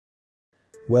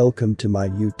Welcome to my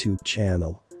YouTube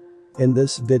channel. In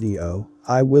this video,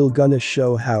 I will gonna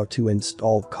show how to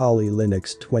install Kali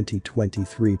Linux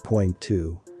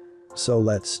 2023.2. So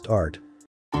let's start.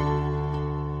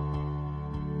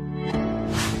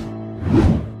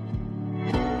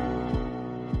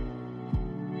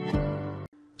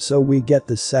 So we get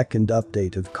the second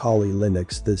update of Kali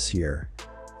Linux this year.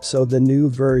 So the new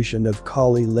version of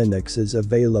Kali Linux is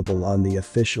available on the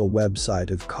official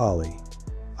website of Kali.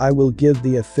 I will give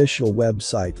the official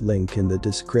website link in the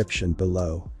description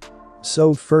below.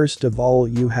 So first of all,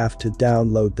 you have to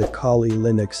download the Kali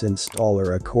Linux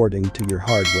installer according to your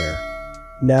hardware.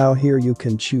 Now here you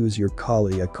can choose your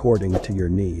Kali according to your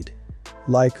need.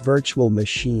 Like virtual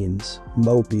machines,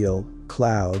 mobile,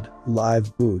 cloud,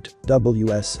 live boot,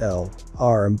 WSL,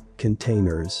 ARM,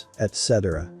 containers,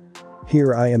 etc.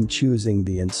 Here I am choosing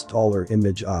the installer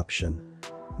image option.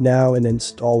 Now in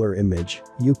installer image,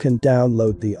 you can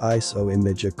download the ISO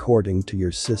image according to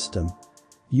your system.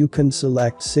 You can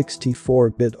select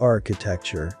 64-bit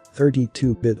architecture,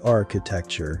 32-bit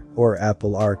architecture, or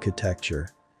Apple architecture.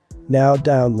 Now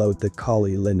download the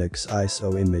Kali Linux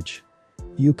ISO image.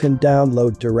 You can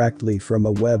download directly from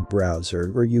a web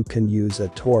browser or you can use a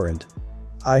torrent.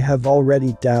 I have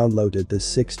already downloaded the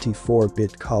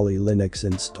 64-bit Kali Linux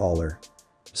installer.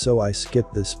 So I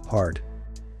skip this part.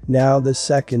 Now the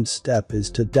second step is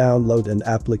to download an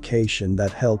application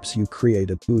that helps you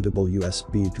create a bootable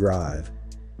USB drive.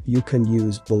 You can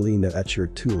use Balena Etcher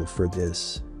tool for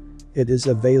this. It is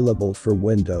available for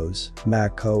Windows,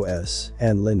 Mac OS,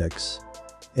 and Linux.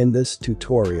 In this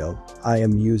tutorial, I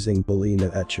am using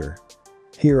Balena Etcher.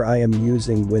 Here I am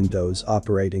using Windows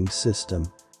operating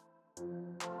system.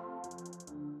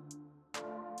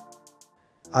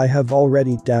 I have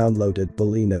already downloaded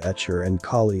Balena Etcher and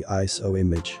Kali ISO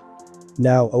image.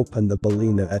 Now open the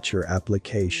Balena Etcher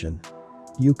application.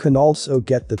 You can also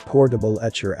get the portable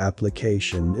Etcher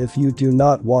application if you do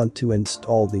not want to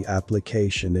install the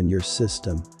application in your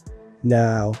system.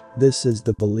 Now, this is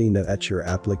the Balena Etcher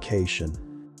application.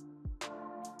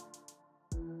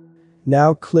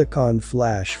 Now click on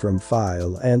Flash from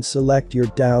File and select your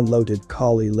downloaded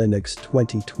Kali Linux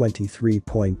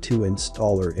 2023.2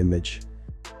 installer image.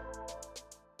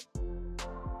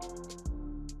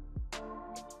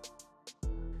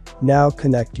 Now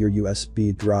connect your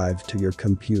USB drive to your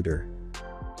computer.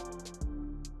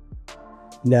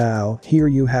 Now, here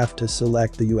you have to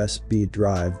select the USB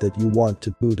drive that you want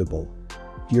to bootable.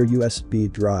 Your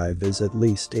USB drive is at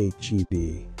least 8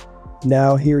 GB.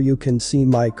 Now here you can see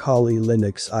my Kali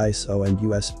Linux ISO and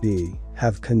USB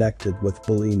have connected with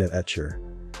Balena Etcher.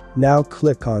 Now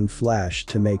click on Flash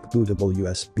to make bootable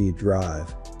USB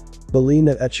drive.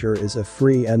 Balena Etcher is a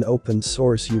free and open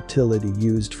source utility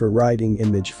used for writing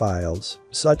image files,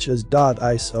 such as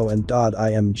 .iso and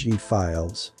 .img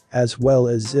files, as well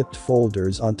as zipped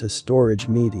folders onto storage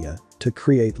media to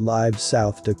create live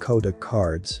South Dakota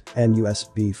cards and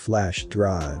USB flash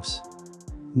drives.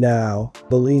 Now,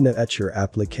 Balena Etcher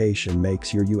application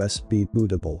makes your USB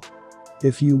bootable.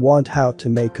 If you want how to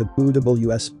make a bootable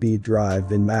USB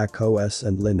drive in Mac OS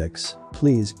and Linux,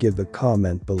 please give a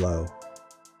comment below.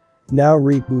 Now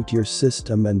reboot your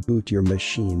system and boot your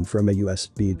machine from a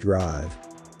USB drive.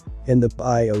 In the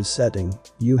BIOS setting,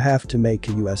 you have to make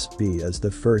a USB as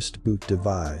the first boot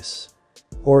device.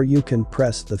 Or you can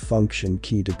press the function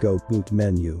key to go boot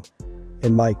menu.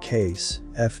 In my case,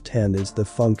 F10 is the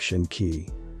function key.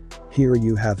 Here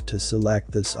you have to select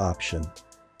this option.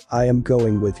 I am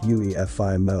going with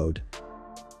UEFI mode.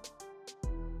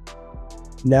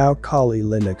 Now Kali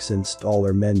Linux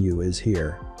installer menu is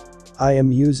here. I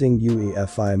am using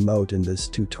UEFI mode in this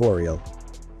tutorial.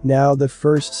 Now the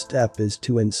first step is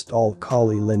to install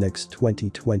Kali Linux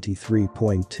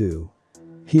 2023.2.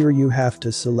 Here you have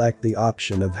to select the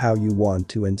option of how you want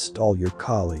to install your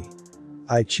Kali.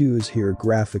 I choose here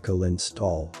graphical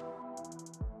install.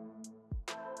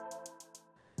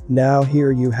 Now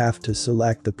here you have to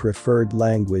select the preferred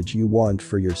language you want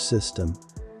for your system.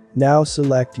 Now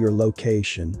select your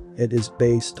location, it is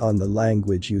based on the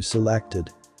language you selected.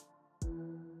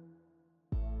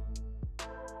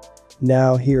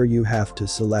 Now here you have to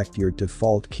select your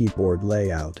default keyboard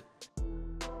layout.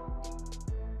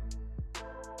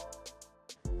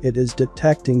 It is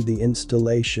detecting the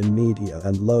installation media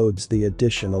and loads the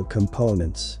additional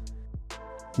components.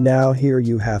 Now here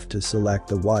you have to select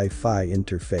the Wi-Fi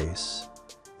interface.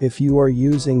 If you are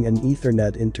using an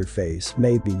Ethernet interface,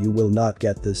 maybe you will not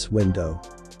get this window.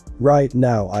 Right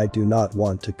now I do not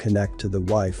want to connect to the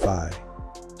Wi-Fi.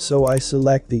 So I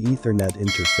select the Ethernet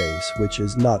interface, which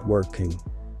is not working.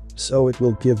 So it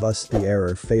will give us the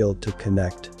error failed to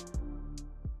connect.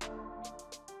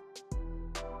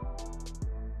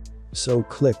 So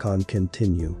click on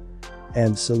Continue.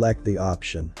 And select the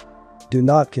option. Do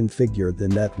not configure the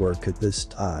network at this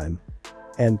time.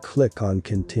 And click on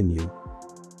Continue.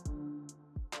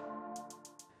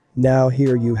 Now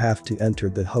here you have to enter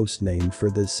the hostname for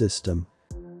this system.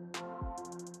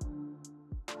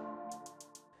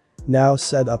 Now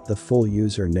set up the full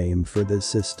username for this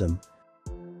system.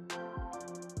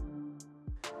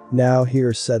 Now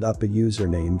here set up a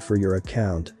username for your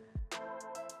account.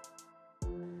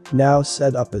 Now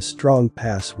set up a strong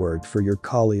password for your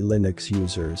Kali Linux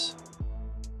users.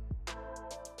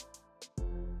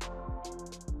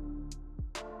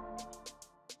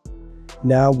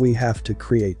 Now we have to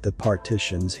create the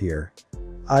partitions here.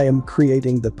 I am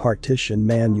creating the partition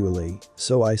manually,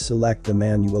 so I select the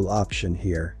manual option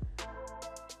here.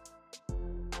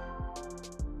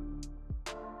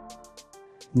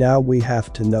 Now we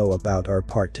have to know about our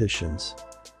partitions.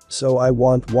 So I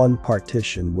want one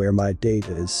partition where my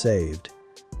data is saved.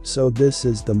 So this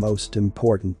is the most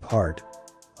important part.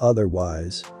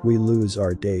 Otherwise, we lose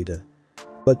our data.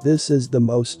 But this is the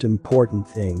most important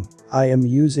thing. I am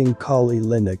using Kali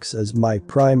Linux as my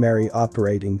primary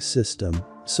operating system,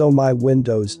 so my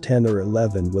Windows 10 or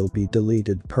 11 will be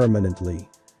deleted permanently.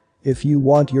 If you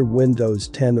want your Windows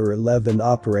 10 or 11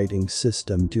 operating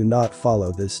system, do not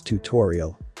follow this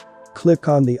tutorial. Click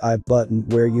on the I button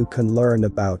where you can learn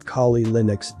about Kali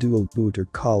Linux Dual Boot or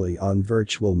Kali on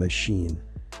virtual machine.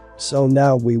 So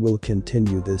now we will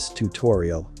continue this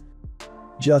tutorial.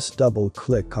 Just double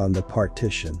click on the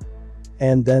partition.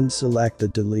 And then select the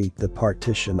delete the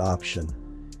partition option.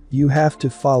 You have to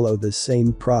follow the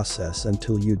same process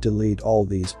until you delete all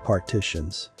these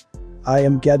partitions. I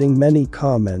am getting many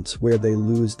comments where they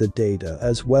lose the data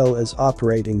as well as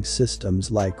operating systems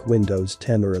like Windows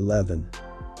 10 or 11.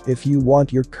 If you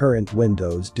want your current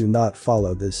Windows, do not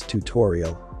follow this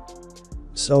tutorial.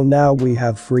 So now we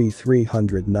have free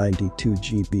 392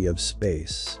 GB of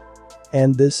space.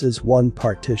 And this is one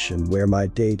partition where my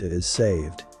data is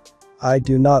saved. I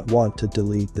do not want to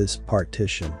delete this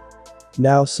partition.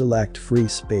 Now select free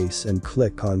space and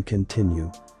click on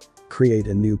Continue. Create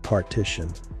a new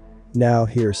partition. Now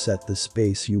here set the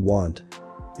space you want.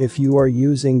 If you are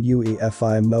using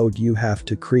UEFI mode, you have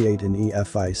to create an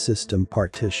EFI system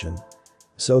partition.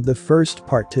 So the first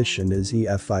partition is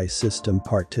EFI system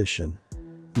partition.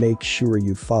 Make sure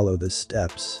you follow the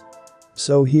steps.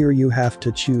 So here you have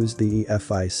to choose the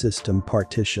EFI system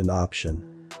partition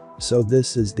option. So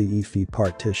this is the EFI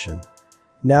partition.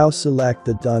 Now select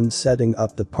the Done setting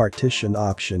up the partition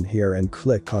option here and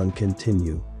click on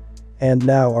Continue. And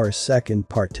now our second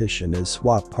partition is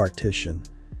swap partition.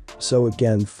 So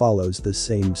again follows the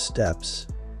same steps.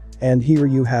 And here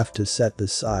you have to set the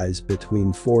size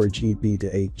between 4 GB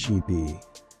to 8 GB.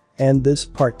 And this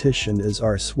partition is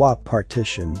our swap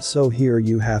partition, so here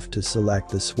you have to select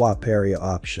the swap area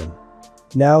option.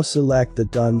 Now select the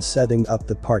Done setting up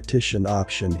the partition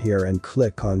option here and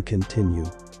click on Continue.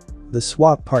 The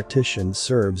swap partition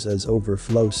serves as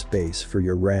overflow space for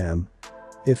your RAM.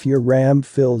 If your RAM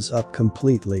fills up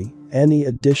completely, any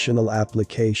additional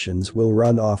applications will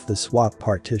run off the swap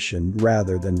partition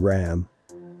rather than RAM.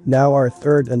 Now our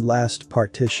third and last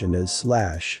partition is /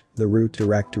 the root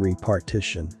directory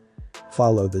partition.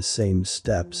 Follow the same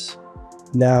steps.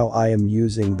 Now I am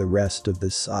using the rest of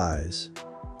the size.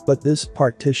 But this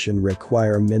partition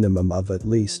require minimum of at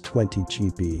least 20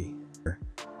 GB.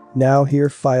 Now here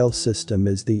file system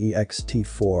is the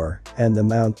ext4 and the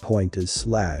mount point is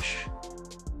 /.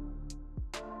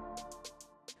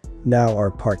 Now our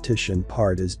partition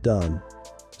part is done.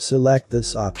 Select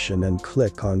this option and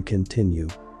click on Continue.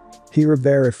 Here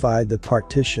verify the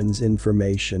partition's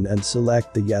information and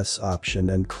select the Yes option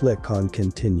and click on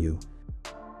Continue.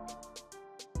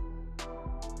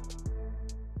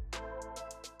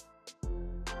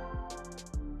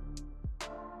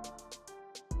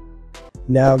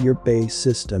 Now your base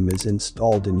system is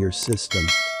installed in your system.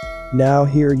 Now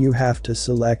here you have to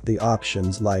select the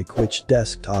options like which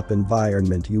desktop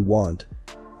environment you want.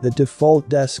 The default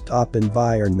desktop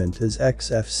environment is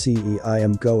XFCE. I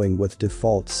am going with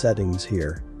default settings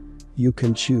here. You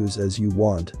can choose as you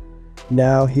want.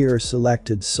 Now here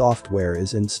selected software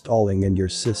is installing in your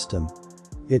system.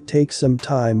 It takes some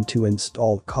time to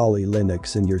install Kali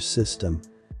Linux in your system.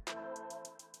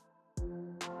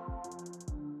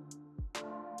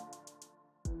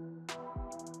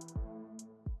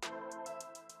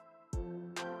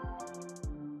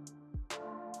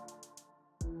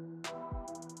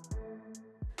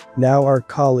 Now our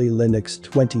Kali Linux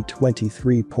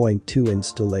 2023.2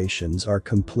 installations are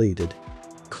completed.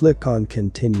 Click on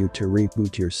Continue to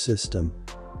reboot your system.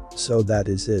 So that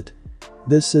is it.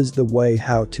 This is the way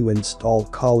how to install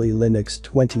Kali Linux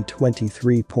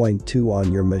 2023.2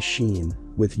 on your machine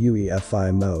with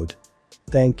UEFI mode.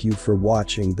 Thank you for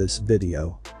watching this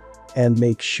video. And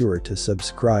make sure to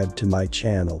subscribe to my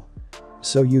channel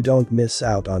so you don't miss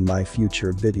out on my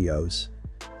future videos.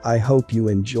 I hope you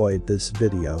enjoyed this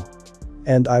video.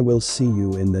 And I will see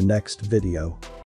you in the next video.